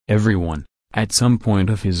Everyone, at some point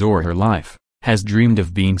of his or her life, has dreamed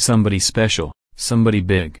of being somebody special, somebody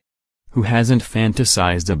big. Who hasn't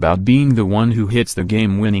fantasized about being the one who hits the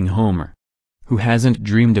game-winning homer? Who hasn't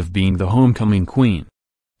dreamed of being the homecoming queen?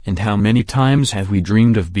 And how many times have we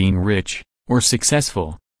dreamed of being rich, or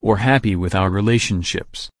successful, or happy with our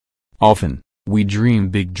relationships? Often, we dream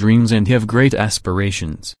big dreams and have great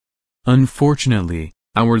aspirations. Unfortunately,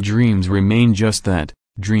 our dreams remain just that,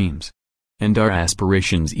 dreams. And our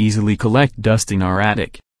aspirations easily collect dust in our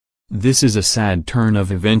attic. This is a sad turn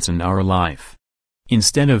of events in our life.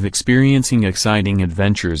 Instead of experiencing exciting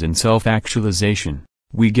adventures and self-actualization,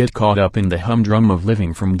 we get caught up in the humdrum of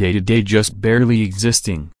living from day to day, just barely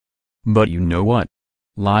existing. But you know what?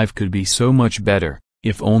 Life could be so much better,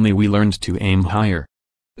 if only we learned to aim higher.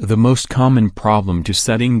 The most common problem to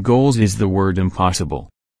setting goals is the word impossible.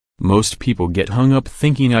 Most people get hung up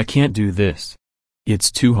thinking, I can't do this.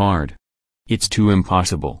 It's too hard. It's too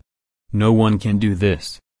impossible. No one can do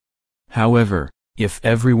this. However, if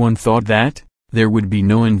everyone thought that, there would be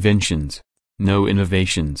no inventions, no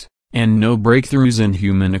innovations, and no breakthroughs in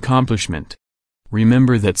human accomplishment.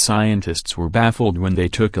 Remember that scientists were baffled when they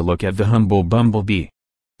took a look at the humble bumblebee.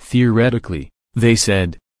 Theoretically, they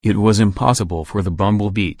said, it was impossible for the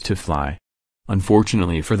bumblebee to fly.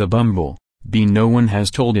 Unfortunately for the bumblebee, no one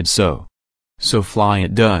has told it so. So fly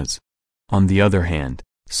it does. On the other hand,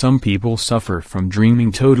 some people suffer from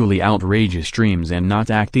dreaming totally outrageous dreams and not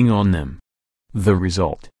acting on them. The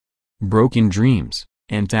result? Broken dreams,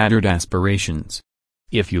 and tattered aspirations.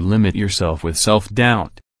 If you limit yourself with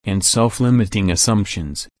self-doubt, and self-limiting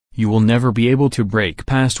assumptions, you will never be able to break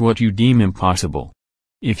past what you deem impossible.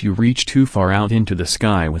 If you reach too far out into the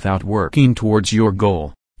sky without working towards your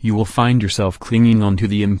goal, you will find yourself clinging onto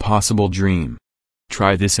the impossible dream.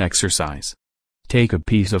 Try this exercise. Take a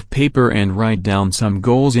piece of paper and write down some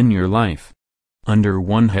goals in your life. Under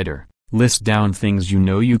one header, list down things you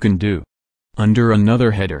know you can do. Under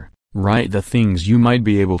another header, write the things you might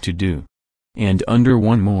be able to do. And under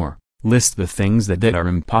one more, list the things that are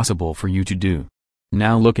impossible for you to do.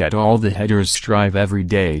 Now look at all the headers. Strive every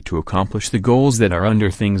day to accomplish the goals that are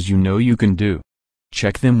under things you know you can do.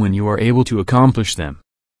 Check them when you are able to accomplish them.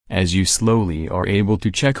 As you slowly are able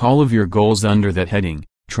to check all of your goals under that heading,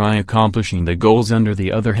 try accomplishing the goals under the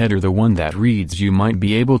other header, the one that reads you might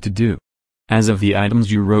be able to do. As of the items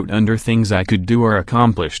you wrote under things I could do are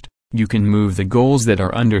accomplished, you can move the goals that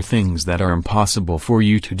are under things that are impossible for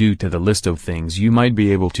you to do to the list of things you might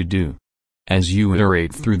be able to do. As you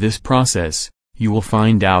iterate through this process, you will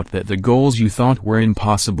find out that the goals you thought were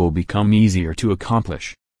impossible become easier to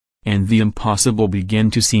accomplish. And the impossible begin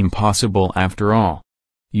to seem possible after all.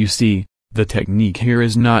 You see, the technique here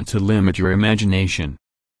is not to limit your imagination.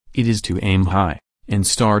 It is to aim high, and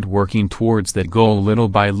start working towards that goal little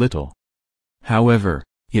by little. However,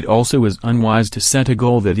 it also is unwise to set a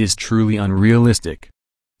goal that is truly unrealistic.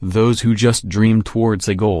 Those who just dream towards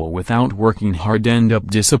a goal without working hard end up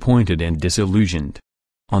disappointed and disillusioned.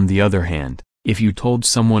 On the other hand, if you told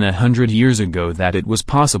someone 100 years ago that it was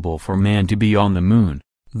possible for man to be on the moon,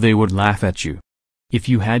 they would laugh at you. If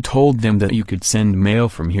you had told them that you could send mail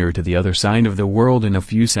from here to the other side of the world in a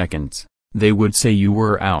few seconds, they would say you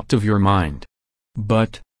were out of your mind.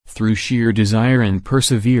 But, through sheer desire and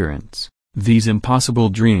perseverance, these impossible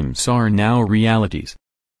dreams are now realities.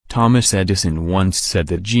 Thomas Edison once said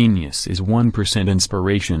that genius is 1%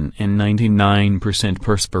 inspiration and 99%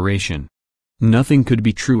 perspiration. Nothing could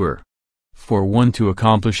be truer. For one to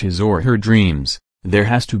accomplish his or her dreams, there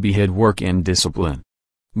has to be hard work and discipline.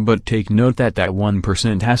 But take note that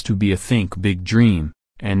 1% has to be a think big dream,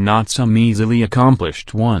 and not some easily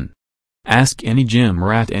accomplished one. Ask any gym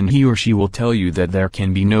rat and he or she will tell you that there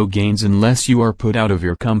can be no gains unless you are put out of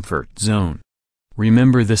your comfort zone.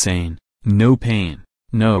 Remember the saying, no pain,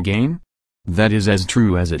 no gain? That is as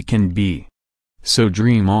true as it can be. So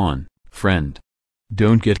dream on, friend.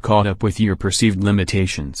 Don't get caught up with your perceived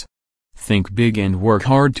limitations. Think big and work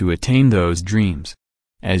hard to attain those dreams.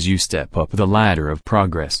 As you step up the ladder of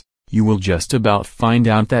progress, you will just about find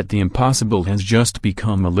out that the impossible has just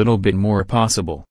become a little bit more possible.